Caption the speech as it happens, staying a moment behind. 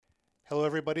Hello,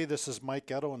 everybody. This is Mike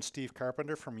Getto and Steve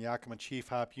Carpenter from Yakima Chief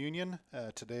Hop Union.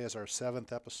 Today is our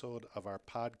 7th episode of our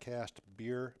podcast,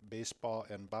 Beer, Baseball,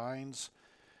 and Binds.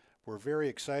 We're very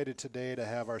excited today to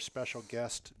have our special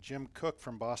guest, Jim Koch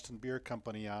from Boston Beer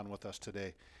Company, on with us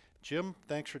today. Jim,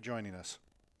 thanks for joining us.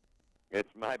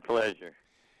 It's my pleasure.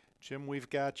 Jim, we've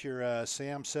got your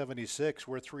Sam 76.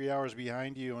 We're 3 hours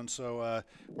behind you, and so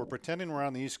we're pretending we're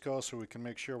on the East Coast so we can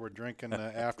make sure we're drinking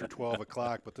after 12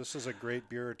 o'clock. But this is a great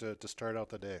beer to start out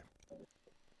the day.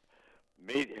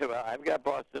 Well, I've got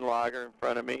Boston Lager in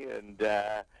front of me, and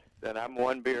then I'm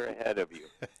one beer ahead of you.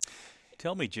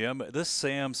 Tell me, Jim, this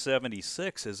Sam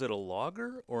 76, is it a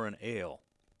lager or an ale?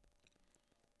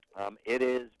 It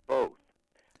is both.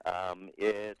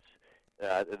 It's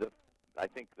I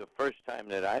think the first time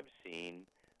that I've seen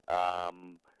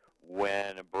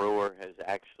when a brewer has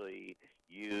actually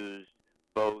used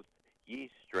both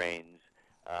yeast strains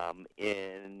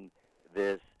in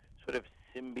this sort of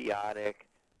symbiotic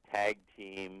tag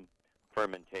team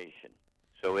fermentation.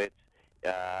 So it's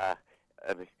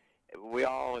we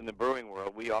all in the brewing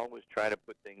world, we always try to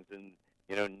put things in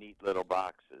neat little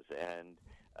boxes, and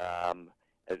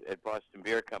at Boston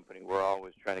Beer Company, we're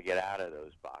always trying to get out of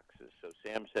those boxes. So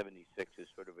Sam 76 is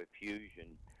sort of a fusion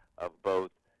of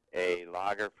both a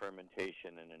lager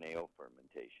fermentation and an ale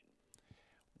fermentation.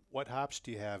 What hops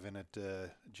do you have in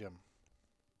it, Jim?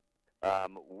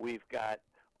 We've got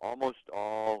almost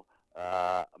all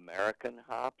American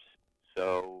hops.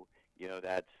 So,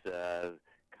 that's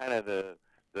kind of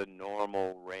the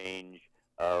normal range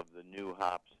of the new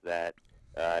hops that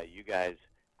you guys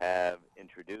have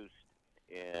introduced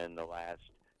in the last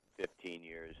 15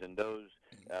 years. And those,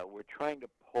 we're trying to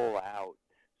pull out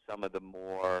some of the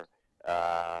more,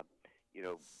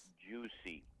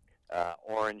 juicy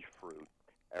orange fruit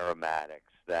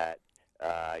aromatics that,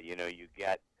 you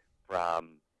get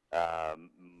from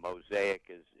Mosaic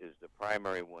is the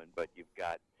primary one, but you've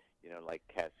got, like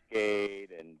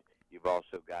Cascade, and you've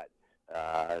also got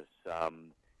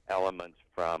some elements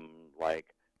from, like,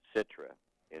 Citra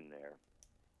in there.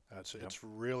 It's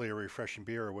really a refreshing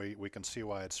beer. We can see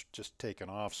why it's just taken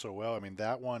off so well. I mean,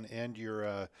 that one and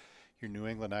your New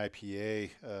England IPA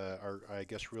are, I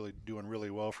guess, really doing really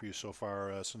well for you so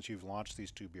far since you've launched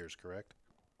these two beers, correct?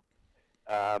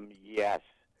 Yes.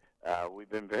 We've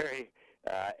been very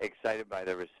excited by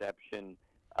the reception,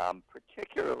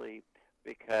 particularly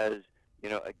because,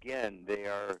 again, they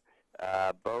are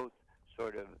both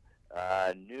sort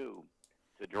of new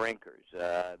to drinkers.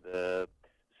 The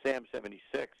Sam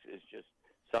 76 is just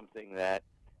something that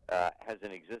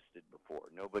hasn't existed before.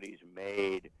 Nobody's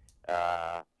made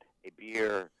a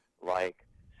beer like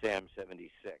Sam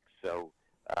 76. So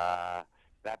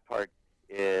that part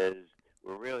is,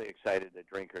 we're really excited that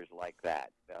drinkers like that.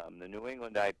 The New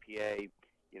England IPA,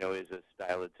 is a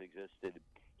style that's existed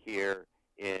here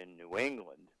in New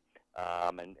England,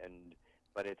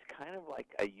 but it's kind of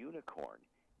like a unicorn.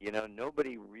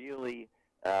 Nobody really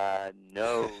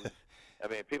knows. I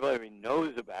mean, people everybody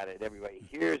knows about it. Everybody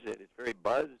hears it. It's very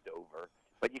buzzed over,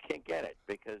 but you can't get it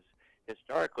because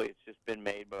historically it's just been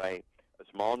made by a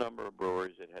small number of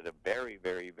brewers that had a very,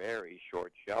 very, very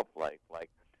short shelf life, like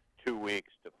 2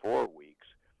 weeks to 4 weeks,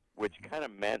 which kind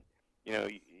of meant,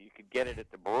 you could get it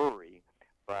at the brewery,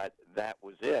 but that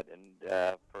was it.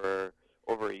 And for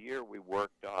over a year, we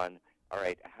worked on, all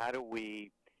right, how do we,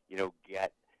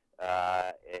 get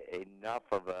enough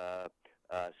of a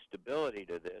stability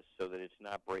to this so that it's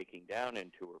not breaking down in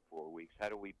 2 or 4 weeks? How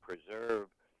do we preserve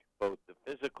both the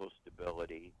physical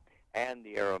stability and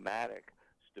the aromatic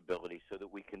stability so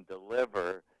that we can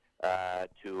deliver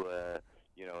to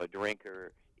a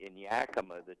drinker in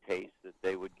Yakima the taste that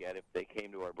they would get if they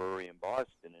came to our brewery in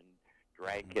Boston and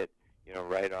drank it,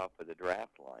 right off of the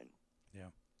draft line. Yeah.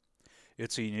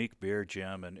 It's a unique beer,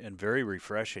 Jim, and very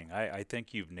refreshing. I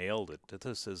think you've nailed it.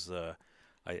 This is,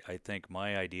 I think,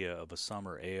 my idea of a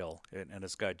summer ale, and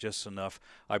it's got just enough.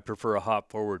 I prefer a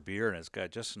hop-forward beer, and it's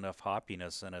got just enough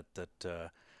hoppiness in it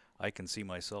that I can see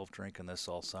myself drinking this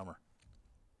all summer.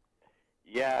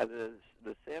 Yeah,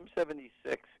 the Sam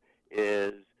 76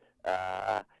 is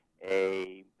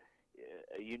a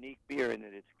unique beer in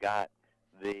that it's got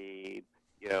the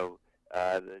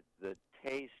the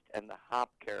taste and the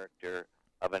hop character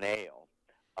of an ale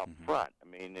up front. I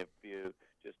mean, if you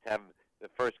just have the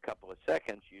first couple of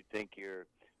seconds, you think you're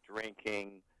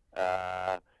drinking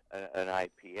an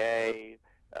IPA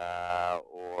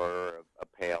or a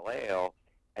pale ale,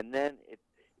 and then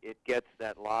it gets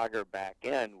that lager back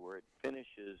in where it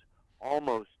finishes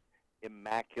almost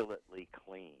immaculately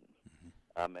clean.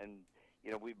 And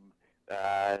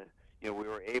we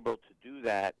were able to do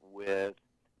that with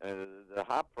the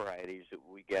hop varieties that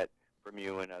we get for from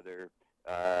you and other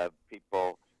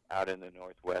people out in the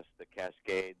Northwest, the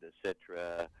Cascade, the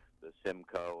Citra, the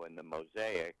Simcoe, and the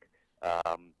Mosaic.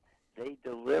 They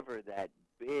deliver that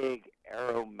big,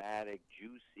 aromatic,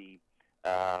 juicy,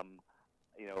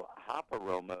 hop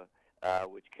aroma,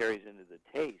 which carries into the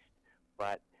taste,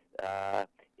 but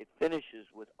it finishes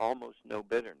with almost no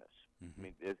bitterness. Mm-hmm. I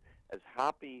mean, as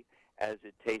hoppy as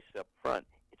it tastes up front,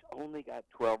 it's only got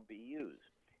 12 BUs,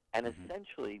 and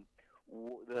essentially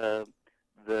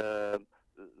the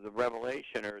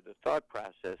revelation or the thought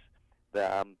process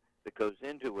that goes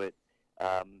into it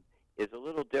is a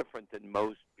little different than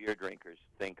most beer drinkers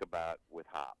think about with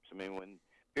hops. I mean, when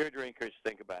beer drinkers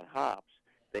think about hops,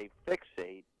 they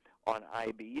fixate on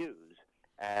IBUs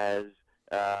as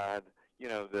the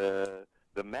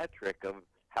metric of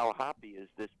how hoppy is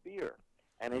this beer.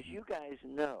 And as you guys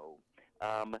know,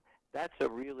 that's a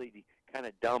really kind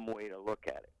of dumb way to look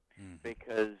at it,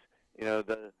 because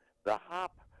the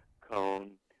hop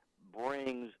cone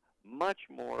brings much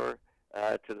more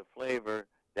to the flavor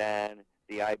than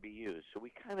the IBUs. So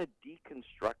we kind of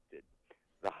deconstructed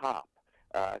the hop,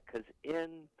 because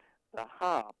in the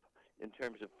hop, in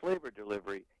terms of flavor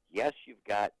delivery, yes, you've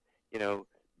got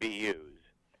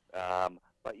BUs,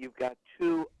 but you've got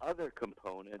two other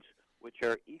components which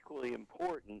are equally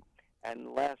important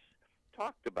and less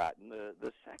talked about. And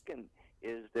the second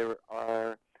is there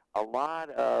are a lot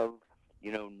of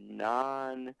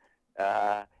non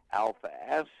alpha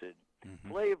acid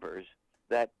flavors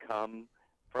that come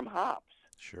from hops.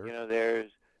 Sure.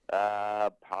 There's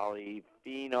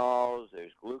polyphenols,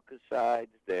 there's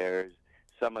glucosides, there's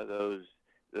some of those,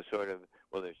 there's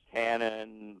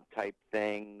tannin type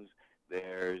things,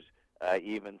 there's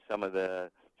even some of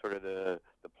the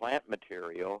plant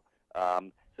material.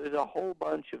 So there's a whole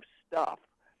bunch of stuff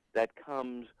that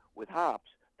comes with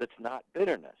hops that's not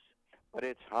bitterness, but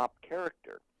it's hop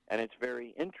character, and it's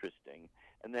very interesting.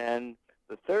 And then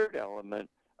the third element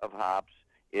of hops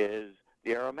is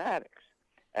the aromatics.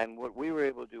 And what we were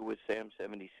able to do with SAM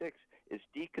 76 is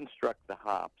deconstruct the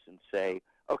hops and say,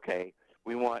 okay,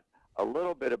 we want a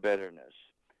little bit of bitterness,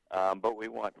 but we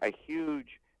want a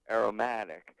huge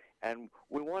aromatic, and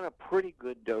we want a pretty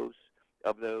good dose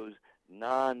of those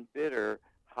non-bitter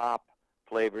hop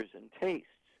flavors and tastes.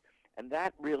 And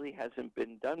that really hasn't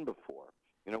been done before.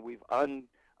 We've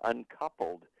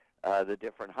uncoupled the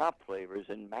different hop flavors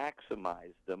and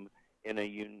maximized them in a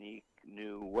unique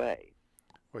new way.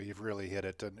 Well, you've really hit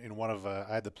it. And in I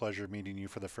had the pleasure of meeting you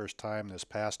for the first time this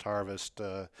past harvest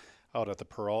out at the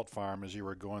Peralt farm as you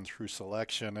were going through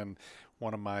selection. And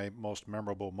one of my most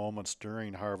memorable moments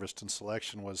during harvest and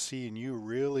selection was seeing you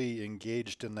really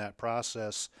engaged in that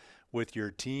process with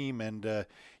your team. And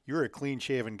you're a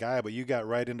clean-shaven guy, but you got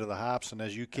right into the hops. And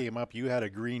as you came up, you had a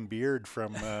green beard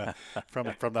from the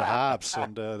hops,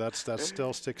 and that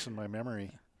still sticks in my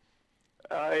memory.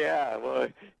 Oh yeah, well,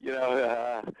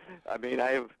 I mean,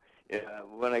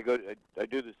 when I do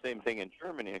the same thing in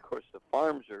Germany. Of course, the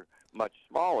farms are much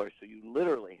smaller, so you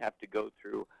literally have to go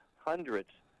through hundreds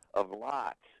of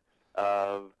lots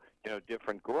of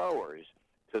different growers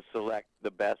to select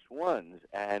the best ones.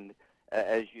 And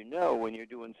as you know, when you're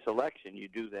doing selection, you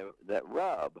do that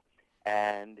rub,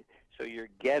 and so you're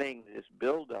getting this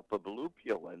buildup of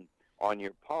lupulin on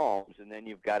your palms, and then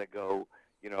you've got to go,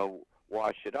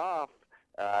 wash it off.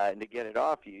 And to get it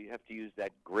off, you have to use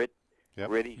that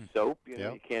gritty soap.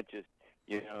 You can't just,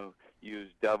 use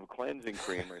Dove cleansing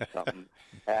cream or something.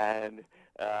 And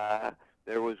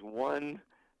there was one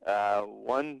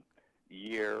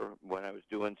year when I was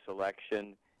doing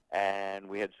selection, and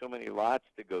we had so many lots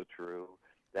to go through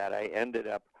that I ended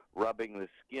up rubbing the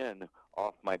skin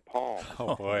off my palm.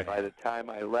 Oh boy! By the time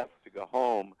I left to go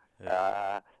home,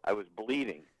 I was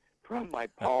bleeding from my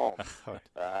palm,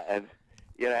 and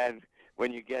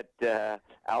when you get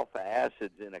alpha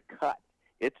acids in a cut,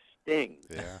 it stings.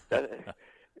 Yeah.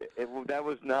 That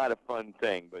was not a fun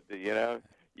thing, but you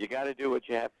got to do what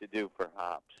you have to do for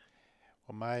hops.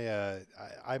 Well,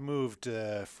 I moved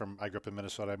I grew up in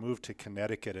Minnesota. I moved to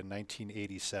Connecticut in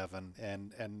 1987,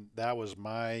 and that was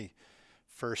my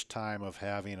first time of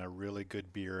having a really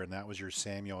good beer, and that was your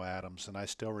Samuel Adams, and I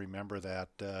still remember that.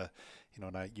 And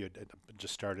you had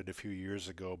just started a few years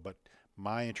ago, but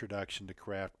my introduction to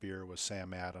craft beer was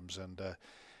Sam Adams, and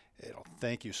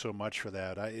thank you so much for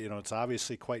that. It's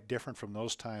obviously quite different from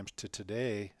those times to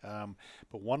today,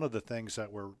 but one of the things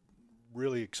that we're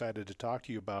really excited to talk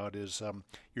to you about is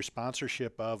your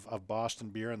sponsorship of Boston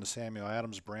Beer and the Samuel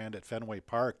Adams brand at Fenway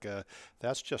Park.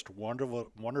 That's just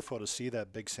wonderful to see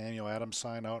that big Samuel Adams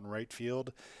sign out in right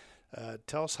field.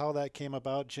 Tell us how that came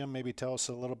about, Jim. Maybe tell us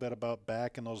a little bit about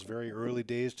back in those very early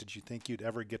days. Did you think you'd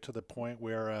ever get to the point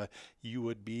where you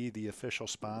would be the official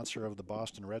sponsor of the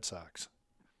Boston Red Sox?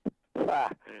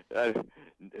 To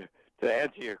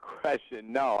answer your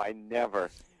question, no, I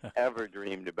never, ever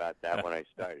dreamed about that when I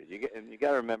started. You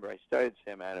got to remember, I started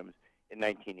Sam Adams in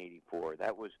 1984.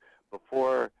 That was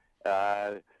before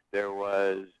there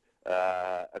was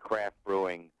a craft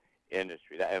brewing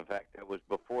industry. In fact, that was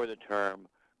before the term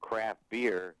craft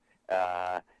beer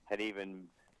had even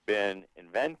been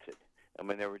invented. I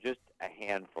mean, there were just a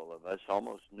handful of us.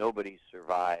 Almost nobody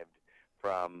survived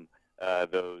from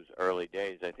those early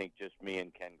days. I think just me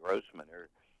and Ken Grossman are,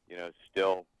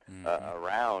 still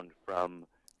around from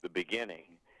the beginning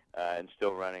and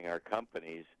still running our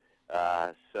companies.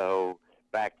 So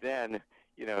back then,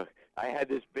 I had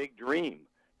this big dream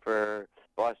for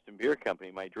Boston Beer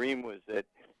Company. My dream was that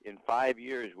in 5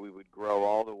 years we would grow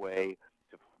all the way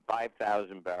to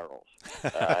 5,000 barrels.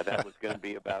 That was going to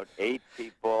be about 8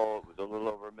 people. It was a little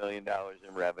over $1 million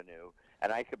in revenue,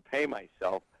 and I could pay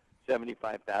myself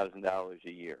 $75,000 a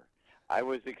year. I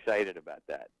was excited about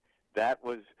that. That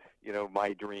was,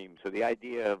 my dream. So the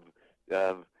idea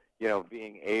of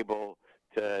being able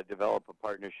to develop a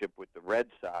partnership with the Red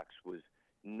Sox was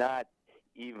not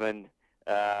even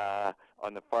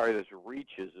on the farthest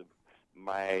reaches of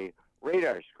my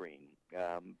radar screen.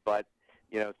 But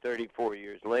 34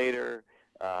 years later,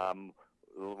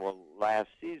 last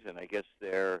season, I guess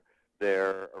their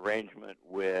arrangement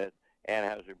with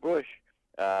Anheuser-Busch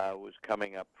was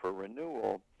coming up for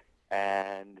renewal,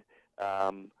 and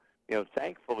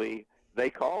thankfully they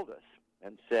called us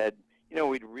and said,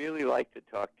 we'd really like to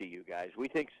talk to you guys. We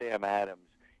think Sam Adams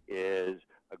is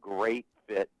a great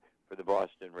fit for the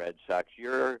Boston Red Sox.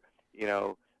 You're,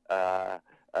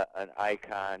 an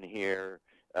icon here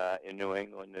in New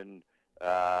England and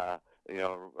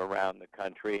around the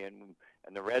country, and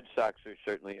the Red Sox are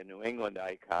certainly a New England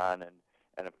icon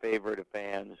and a favorite of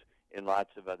fans in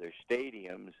lots of other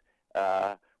stadiums.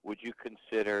 Would you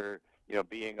consider,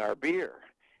 being our beer?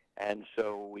 And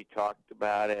so we talked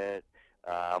about it.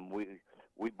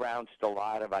 We bounced a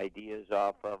lot of ideas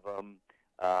off of them,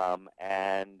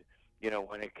 and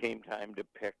when it came time to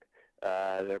pick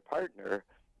their partner,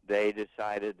 they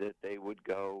decided that they would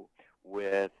go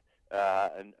with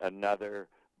another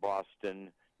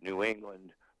Boston, New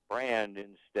England brand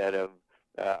instead of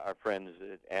our friends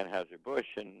at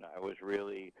Anheuser-Busch, and I was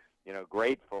really,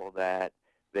 grateful that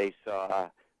they saw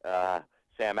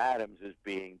Sam Adams as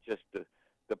being just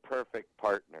the perfect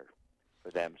partner for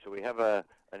them. So we have an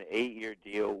 8-year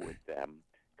deal with them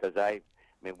because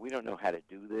we don't know how to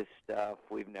do this stuff.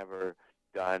 We've never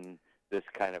done this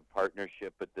kind of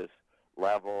partnership at this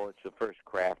level. It's the first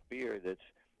craft beer that's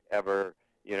ever,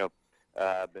 been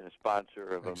a sponsor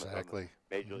of a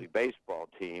Major League Baseball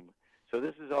team. So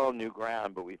this is all new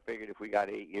ground, but we figured if we got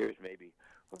 8 years, maybe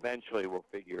eventually we'll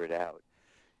figure it out.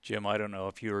 Jim, I don't know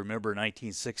if you remember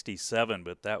 1967,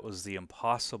 but that was the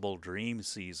impossible dream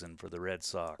season for the Red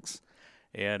Sox.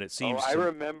 And it seems I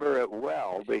remember it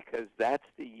well because that's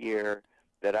the year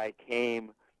that I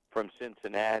came from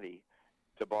Cincinnati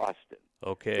to Boston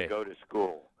to go to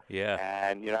school. Yeah.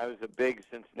 And, I was a big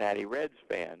Cincinnati Reds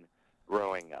fan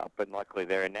growing up, and luckily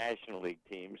they're a National League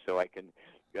team, so I can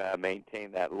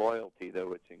maintain that loyalty,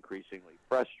 though it's increasingly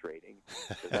frustrating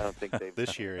because I don't think they've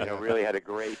this year, really had a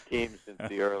great team since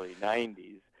the early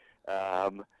 90s.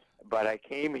 But I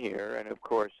came here, and of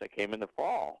course I came in the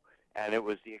fall, and it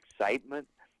was the excitement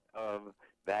of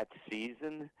that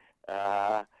season,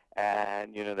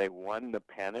 and they won the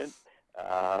pennant,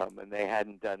 and they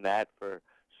hadn't done that for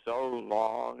so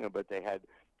long, but they had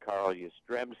Carl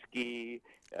Yastrzemski,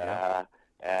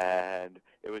 and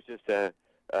it was just a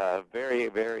very,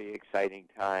 very exciting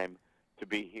time to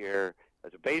be here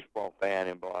as a baseball fan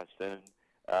in Boston.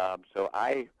 So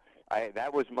I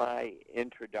that was my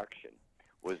introduction,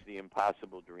 was the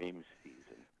Impossible Dreams season.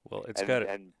 Well,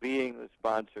 and being the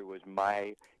sponsor was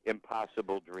my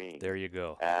impossible dream. There you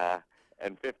go.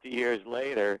 And 50 years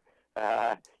later,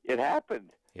 it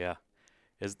happened. Yeah.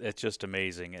 It's just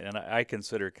amazing. And I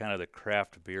consider kind of the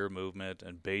craft beer movement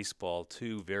and baseball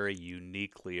two very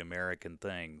uniquely American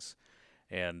things.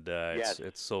 And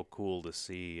it's so cool to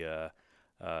see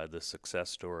the success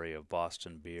story of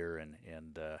Boston beer,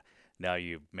 and now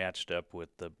you've matched up with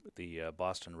the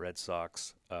Boston Red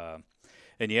Sox.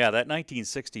 And yeah, that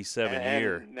 1967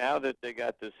 year. And now that they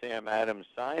got the Sam Adams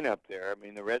sign up there,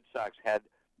 the Red Sox had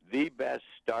the best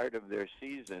start of their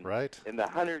season in the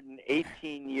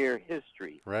 118-year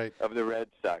history of the Red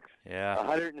Sox. Yeah.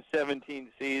 117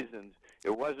 seasons.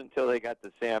 It wasn't until they got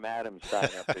the Sam Adams sign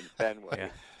up in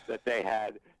Fenway that they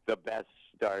had the best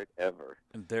start ever.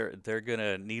 And they're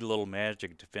gonna need a little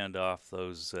magic to fend off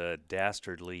those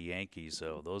dastardly Yankees.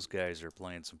 So those guys are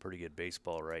playing some pretty good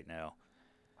baseball right now.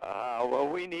 Well,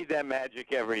 we need that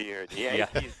magic every year. The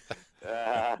Yankees,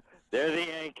 they're the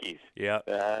Yankees. Yeah.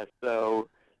 So,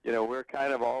 we're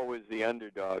kind of always the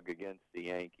underdog against the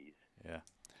Yankees. Yeah.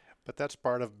 But that's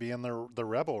part of being the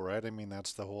rebel, right? I mean,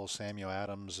 that's the whole Samuel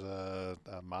Adams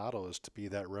motto, is to be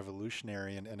that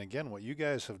revolutionary. And again, what you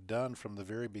guys have done from the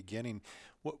very beginning,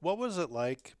 what was it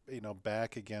like,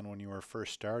 back again when you were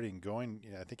first starting, going,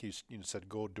 I think you said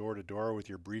go door to door with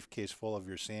your briefcase full of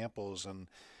your samples and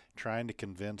trying to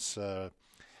convince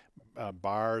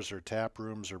bars or tap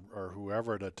rooms or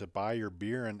whoever to buy your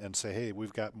beer and say, hey,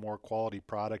 we've got more quality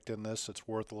product in this. It's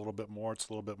worth a little bit more. It's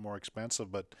a little bit more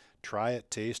expensive, but try it,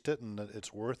 taste it, and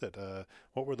it's worth it.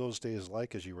 What were those days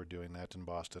like as you were doing that in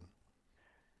Boston?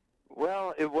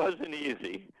 Well, it wasn't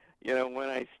easy. When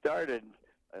I started,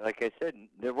 like I said,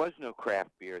 there was no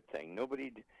craft beer thing.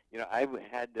 Nobody, I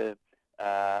had to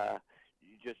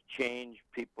just change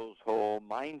people's whole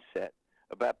mindset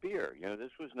about beer.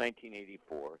 This was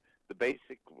 1984. The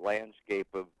basic landscape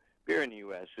of beer in the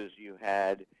U.S. is you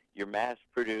had your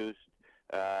mass-produced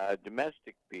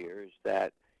domestic beers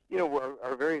that,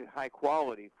 are very high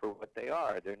quality for what they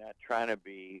are. They're not trying to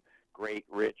be great,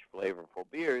 rich, flavorful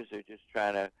beers. They're just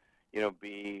trying to,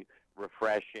 be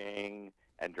refreshing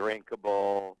and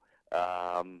drinkable,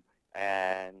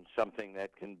 and something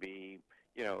that can be,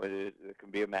 it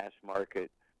can be a mass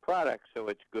market product, so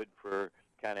it's good for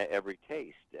kind of every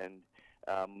taste. And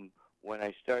when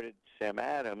I started Sam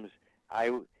Adams, I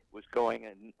was going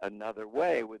another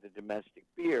way with a domestic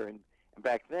beer. And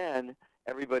back then,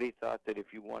 everybody thought that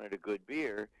if you wanted a good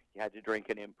beer, you had to drink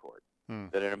an import,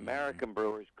 that an American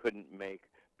brewers couldn't make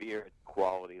beer at the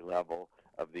quality level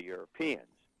of the Europeans.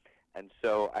 And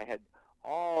so I had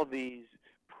all these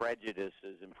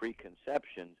prejudices and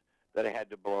preconceptions that I had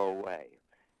to blow away.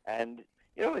 And,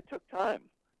 it took time.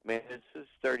 I mean, this is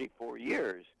 34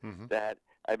 years that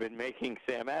I've been making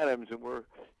Sam Adams, and we're,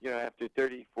 after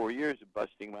 34 years of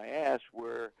busting my ass,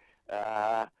 we're,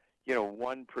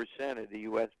 1% of the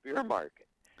U.S. beer market.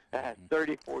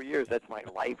 34 years, that's my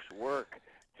life's work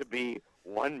to be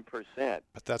 1%.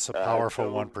 But that's a powerful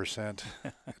 1%.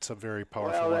 It's a very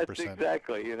powerful 1%. Well, that's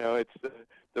exactly. It's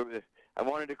I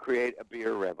wanted to create a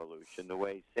beer revolution the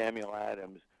way Samuel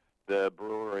Adams, the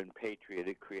brewer and patriot,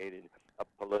 had created a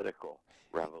political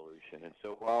revolution. And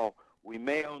so while we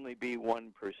may only be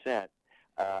 1%,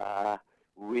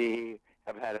 we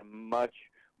have had a much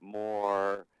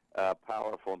more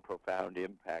powerful and profound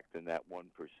impact than that 1%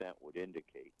 would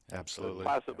indicate. Absolutely. So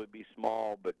possibly be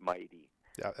small but mighty.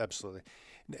 Yeah, absolutely.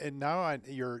 And now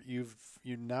you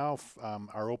now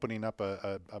are opening up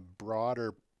a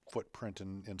broader footprint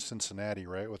in Cincinnati,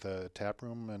 right, with a tap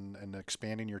room and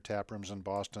expanding your tap rooms in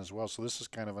Boston as well. So this is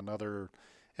kind of another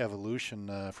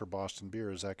evolution for Boston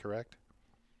beer. Is that correct?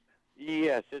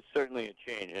 Yes, it's certainly a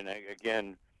change. And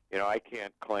again, I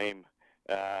can't claim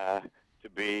to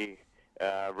be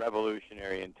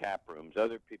revolutionary in tap rooms.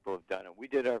 Other people have done it. We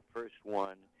did our first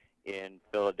one in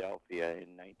Philadelphia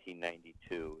in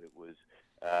 1992. It was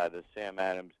the Sam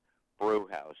Adams Brew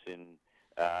House in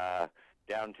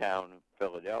downtown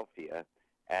Philadelphia.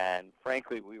 And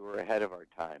frankly, we were ahead of our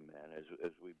time then,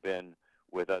 as we've been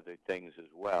with other things as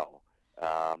well.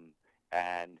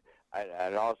 And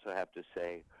I'd also have to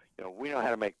say, we know how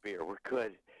to make beer. We're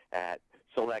good at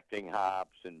selecting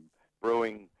hops and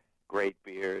brewing great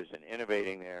beers and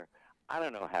innovating there. I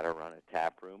don't know how to run a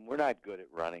tap room. We're not good at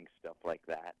running stuff like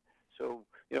that. So,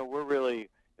 we're really,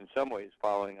 in some ways,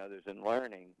 following others and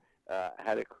learning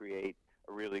how to create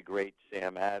a really great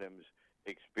Sam Adams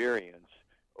experience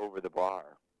over the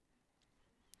bar.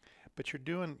 But you're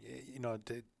doing,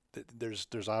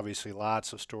 there's obviously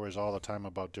lots of stories all the time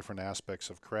about different aspects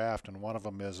of craft, and one of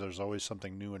them is there's always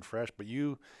something new and fresh. But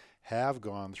you have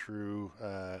gone through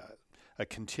a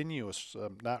continuous,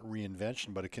 not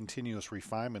reinvention, but a continuous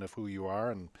refinement of who you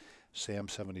are, and Sam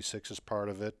 76 is part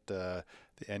of it. The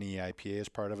NEIPA is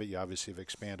part of it. You obviously have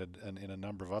expanded in a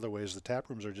number of other ways. The tap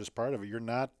rooms are just part of it. You're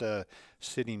not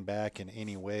sitting back in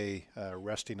any way,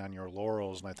 resting on your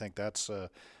laurels, and I think that's a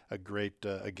great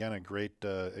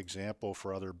example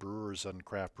for other brewers and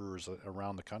craft brewers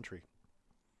around the country.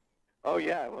 Oh,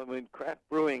 yeah. Well, I mean, craft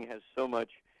brewing has so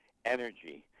much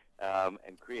energy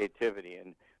and creativity,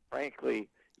 and frankly,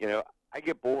 I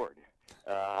get bored.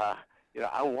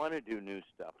 I want to do new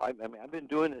stuff. I mean, I've been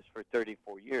doing this for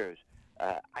 34 years.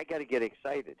 I got to get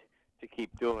excited to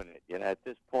keep doing it. At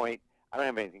this point, I don't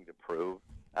have anything to prove.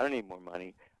 I don't need more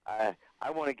money.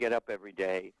 I want to get up every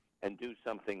day and do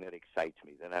something that excites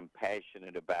me, that I'm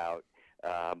passionate about,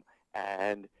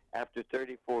 And after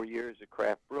 34 years of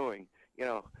craft brewing,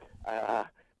 uh,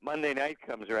 Monday night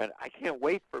comes around. I can't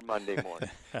wait for Monday morning.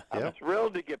 I'm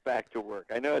thrilled to get back to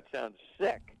work. I know it sounds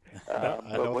sick, I but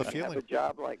know when the you have feeling. a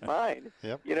job like mine,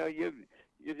 Yep.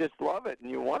 You just love it and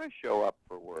you want to show up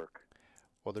for work.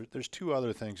 Well, there's two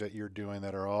other things that you're doing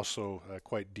that are also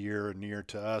quite dear and near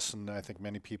to us, and I think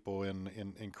many people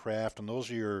in craft. And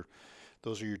those are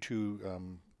your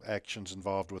two actions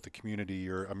involved with the community: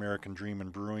 your American Dream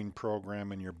and Brewing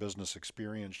program and your Business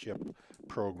Experience-ship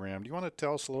program. Do you want to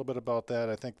tell us a little bit about that?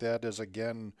 I think that is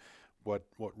again what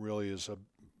really is a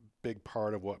big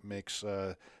part of what makes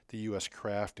the U.S.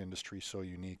 craft industry so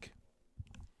unique.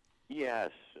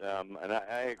 Yes, and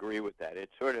I agree with that. It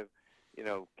sort of,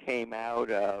 came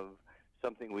out of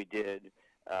something we did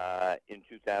in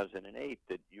 2008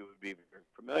 that you would be very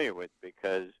familiar with,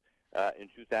 because in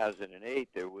 2008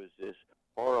 there was this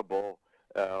horrible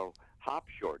hop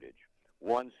shortage,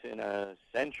 once in a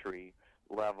century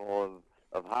level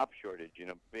of hop shortage.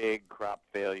 Big crop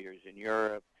failures in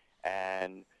Europe,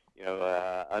 and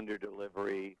under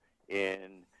delivery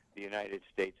in the United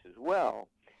States as well.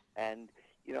 And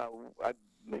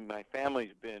my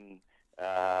family's been,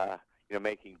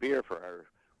 making beer for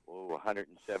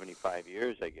 175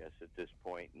 years, I guess, at this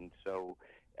point. And so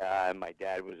my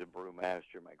dad was a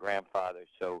brewmaster, my grandfather.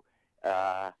 So,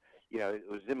 it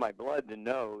was in my blood to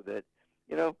know that,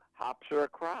 hops are a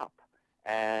crop.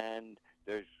 And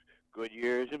there's good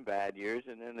years and bad years,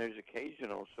 and then there's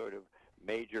occasional sort of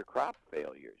major crop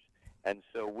failures. And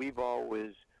so we've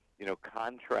always,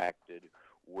 contracted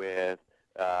with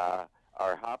our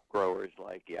hop growers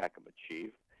like Yakima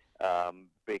Chief,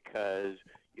 because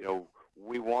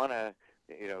we want to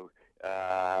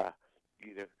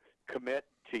commit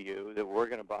to you that we're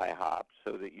going to buy hops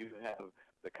so that you have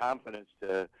the confidence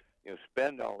to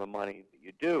spend all the money that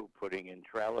you do, putting in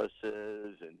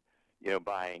trellises and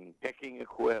buying picking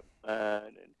equipment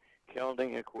and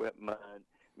kilning equipment.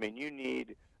 I mean, you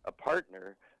need a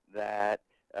partner that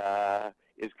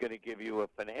is going to give you a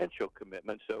financial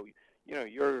commitment. So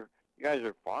you guys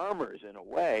are farmers in a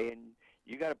way, and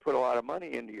you got to put a lot of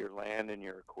money into your land and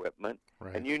your equipment,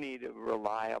 Right. and you need a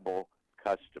reliable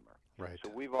customer. Right.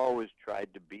 So we've always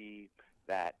tried to be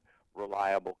that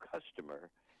reliable customer,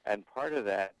 and part of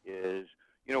that is,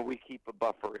 we keep a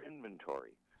buffer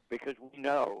inventory, because we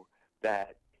know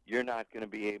that you're not going to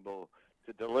be able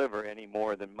to deliver any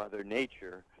more than Mother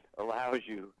Nature allows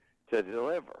you to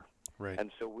deliver. Right.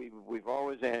 And so we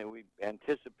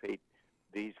anticipate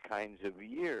these kinds of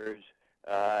years,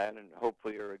 and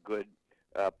hopefully are a good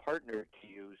partner to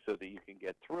you so that you can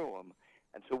get through them.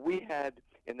 And so we had,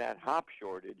 in that hop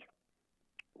shortage,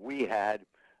 we had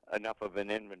enough of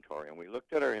an inventory. And we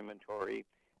looked at our inventory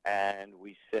and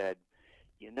we said,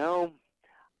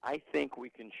 I think we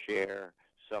can share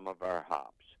some of our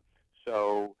hops.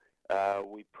 So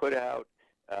we put out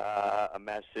a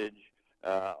message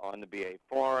on the BA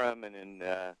forum and in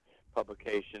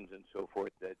publications and so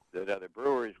forth that other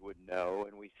brewers would know.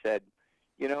 And we said,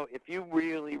 if you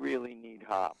really, really need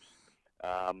hops,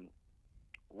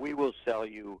 we will sell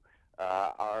you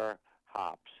our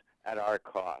hops at our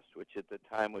cost, which at the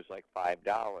time was like $5,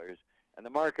 and the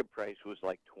market price was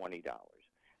like $20.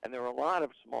 And there were a lot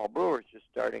of small brewers just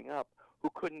starting up who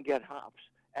couldn't get hops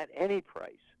at any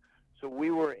price. So we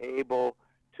were able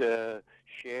to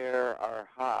share our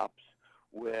hops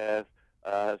with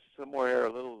somewhere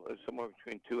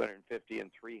between 250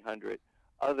 and 300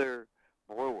 other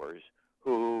brewers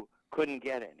who couldn't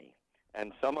get any.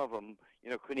 And some of them,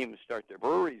 couldn't even start their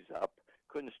breweries up,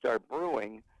 couldn't start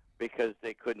brewing because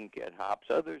they couldn't get hops.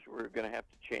 Others were going to have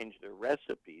to change their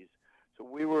recipes. So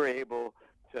we were able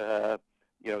to,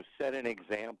 set an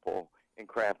example in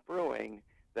craft brewing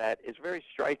that is very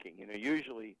striking.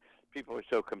 Usually people are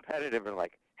so competitive and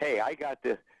like, hey, I got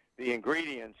the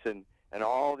ingredients and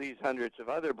all these hundreds of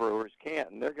other brewers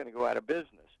can't, and they're going to go out of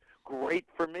business. Great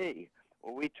for me.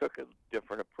 Well, we took a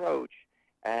different approach,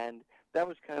 and that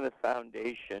was kind of the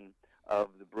foundation of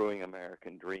the Brewing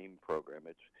American Dream program.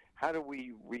 It's how do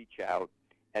we reach out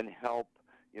and help,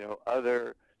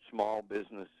 other small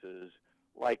businesses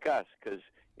like us? Because,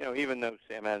 even though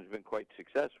Sam Adams has been quite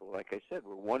successful, like I said,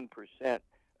 we're 1%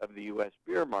 of the U.S.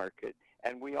 beer market,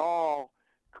 and we all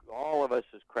of us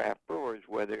as craft brewers,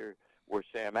 whether we're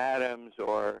Sam Adams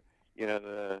or,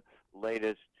 the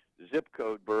latest zip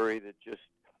code brewery that just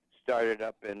started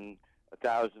up in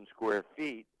 1,000 square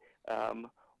feet,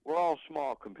 we're all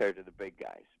small compared to the big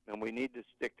guys, and we need to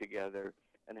stick together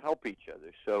and help each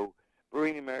other. So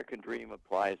Brewing the American Dream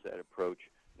applies that approach,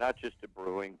 not just to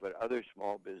brewing, but other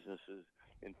small businesses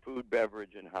in food,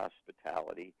 beverage, and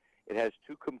hospitality. It has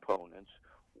two components.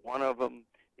 One of them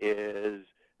is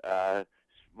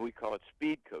we call it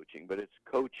speed coaching, but it's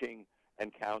coaching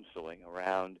and counseling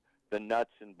around the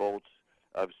nuts and bolts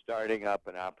of starting up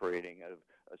and operating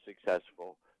a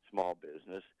successful small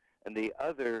business. And the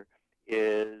other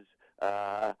is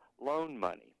loan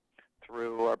money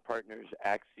through our partners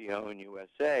Axion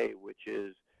USA, which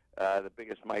is the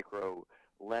biggest micro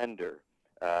lender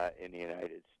in the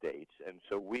United States. And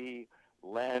so we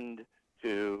lend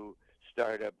to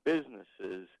startup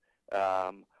businesses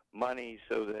money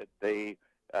so that they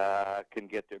can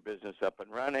get their business up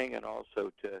and running, and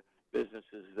also to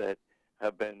businesses that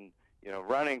have been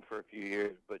running for a few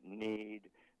years but need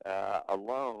a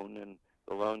loan, and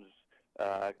the loans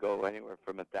go anywhere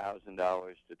from $1,000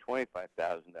 to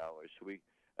 $25,000. So we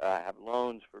have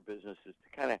loans for businesses to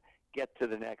kind of get to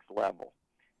the next level.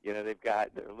 They've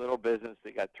got their little business,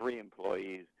 they got 3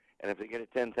 employees, and if they get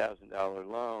a $10,000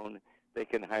 loan, they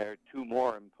can hire 2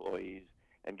 more employees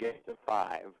and get to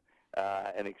 5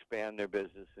 and expand their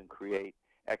business and create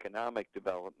economic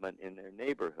development in their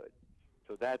neighborhood.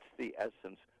 So that's the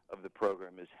essence of the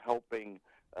program, is helping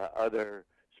other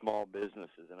small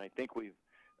businesses. And I think we've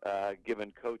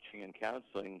given coaching and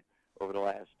counseling over the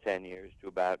last 10 years to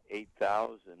about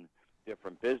 8,000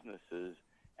 different businesses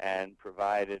and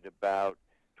provided about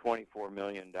 $24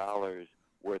 million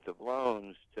worth of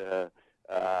loans to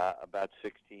about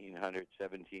 1,600,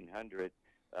 1,700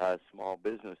 small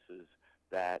businesses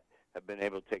that have been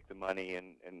able to take the money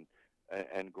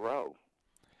and grow.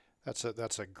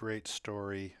 That's a great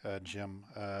story, Jim.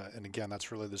 And again,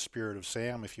 that's really the spirit of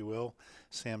SAM, if you will,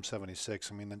 SAM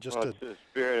 76. I mean, it's the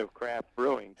spirit of craft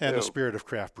brewing too. And the spirit of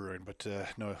craft brewing. But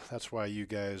no, that's why you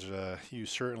guys, you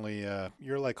certainly,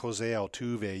 you're like Jose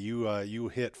Altuve. You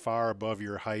hit far above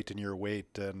your height and your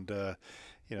weight, and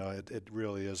it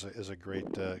really is a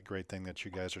great thing that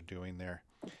you guys are doing there.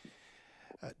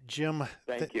 Jim,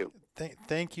 thank you.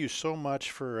 Thank you so much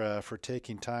for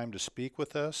taking time to speak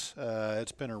with us.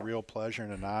 It's been a real pleasure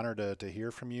and an honor to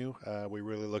hear from you. We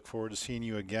really look forward to seeing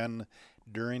you again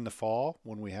during the fall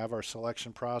when we have our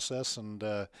selection process, and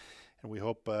we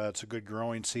hope it's a good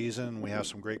growing season. We have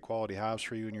some great quality hops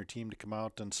for you and your team to come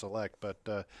out and select.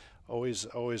 But it's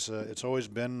always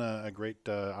been a great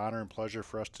honor and pleasure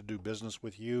for us to do business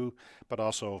with you, but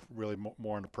also really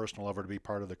more on a personal level to be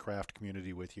part of the craft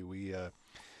community with you. We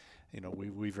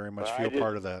very much feel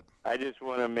part of that. I just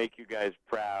want to make you guys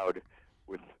proud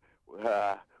with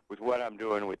what I'm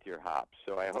doing with your hops.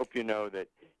 So I hope you know that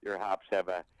your hops have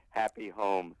a happy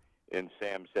home in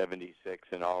SAM 76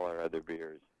 and all our other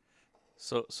beers.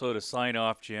 So to sign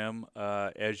off, Jim,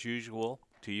 as usual,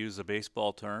 to use a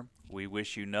baseball term, we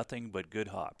wish you nothing but good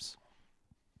hops.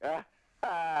 Well,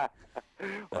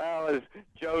 as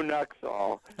Joe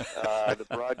Nuxall, the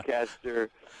broadcaster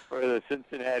for the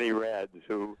Cincinnati Reds,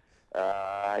 who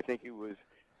I think he was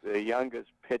the youngest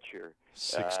pitcher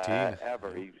 16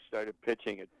 ever. He started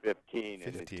pitching at 15.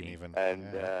 15 even.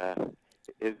 And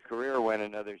his career went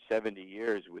another 70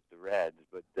 years with the Reds.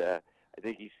 But I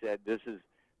think he said this is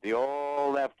the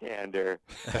old left-hander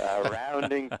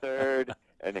rounding third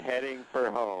and heading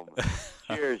for home.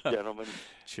 Cheers, gentlemen.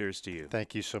 Cheers to you.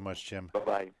 Thank you so much, Jim.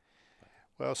 Bye-bye.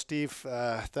 Well, Steve,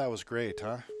 that was great,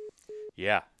 huh?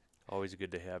 Yeah. Always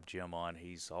good to have Jim on.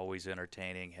 He's always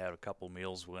entertaining. Had a couple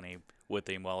meals with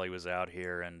him while he was out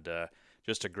here, and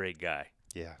just a great guy.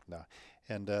 Yeah, no.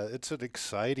 And it's going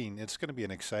to be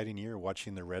an exciting year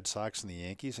watching the Red Sox and the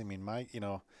Yankees. I mean,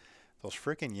 those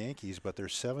freaking Yankees, but they're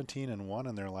 17-1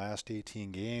 in their last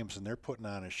 18 games, and they're putting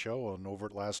on a show. And over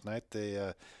last night, they,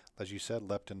 as you said,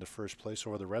 leapt into first place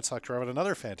over the Red Sox. Are having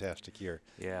another fantastic year.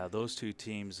 Yeah, those two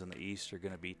teams in the East are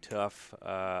going to be tough.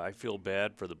 I feel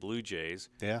bad for the Blue Jays.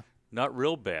 Yeah. Not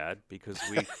real bad because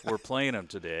we're playing them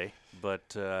today,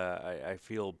 but I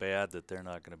feel bad that they're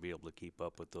not going to be able to keep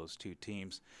up with those two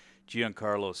teams.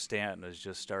 Giancarlo Stanton is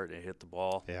just starting to hit the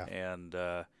ball, and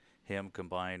him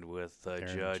combined with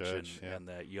Judge and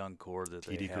that young core that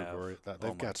they have.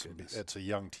 They've got some. It's a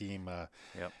young team.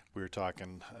 Yep. We were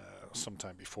talking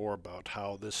sometime before about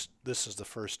how this is the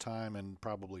first time in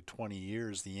probably 20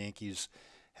 years the Yankees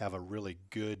have a really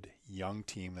good young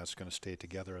team that's going to stay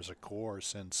together as a core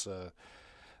since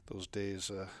those days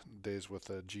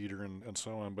with Jeter and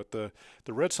so on. But the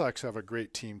Red Sox have a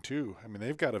great team too. I mean,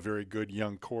 they've got a very good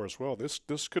young core as well.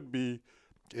 This could be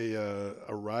a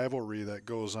rivalry that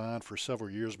goes on for several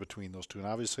years between those two. And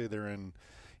obviously they're in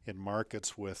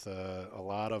markets with a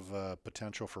lot of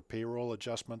potential for payroll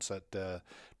adjustments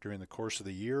during the course of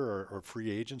the year or free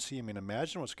agency. I mean,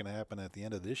 imagine what's going to happen at the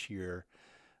end of this year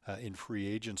in free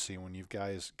agency when you've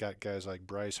got guys like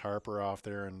Bryce Harper off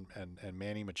there and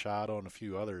Manny Machado and a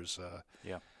few others.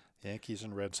 Yankees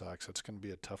and Red Sox. That's going to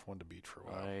be a tough one to beat for a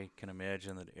while. I can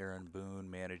imagine that Aaron Boone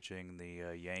managing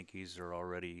the Yankees are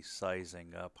already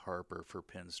sizing up Harper for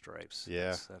pinstripes.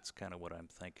 Yeah. That's kind of what I'm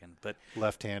thinking. But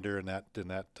left-hander in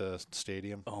that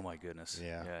stadium. Oh my goodness.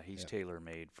 Yeah. He's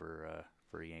tailor-made for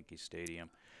Yankee Stadium,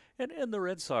 and the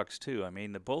Red Sox too. I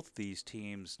mean, both these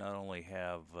teams not only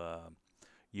have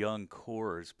young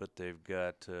cores, but they've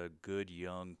got good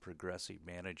young progressive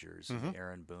managers,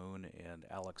 Aaron Boone and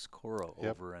Alex Cora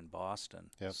over in Boston.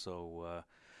 Yep. So,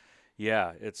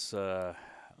 it's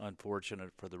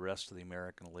unfortunate for the rest of the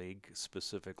American League,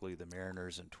 specifically the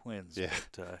Mariners and Twins. Yeah.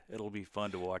 But it'll be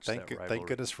fun to watch that rivalry. Thank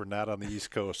goodness we're not on the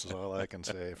East Coast is all I can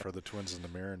say for the Twins and the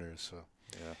Mariners. So.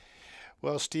 Yeah.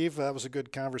 Well, Steve, that was a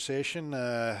good conversation.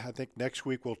 I think next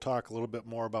week we'll talk a little bit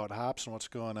more about hops and what's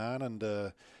going on,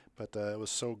 but it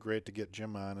was so great to get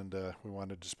Jim on, and we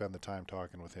wanted to spend the time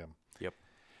talking with him. Yep.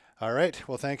 All right.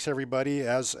 Well, thanks, everybody.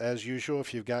 As usual,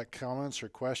 if you've got comments or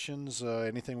questions,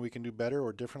 anything we can do better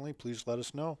or differently, please let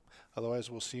us know.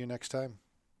 Otherwise, we'll see you next time.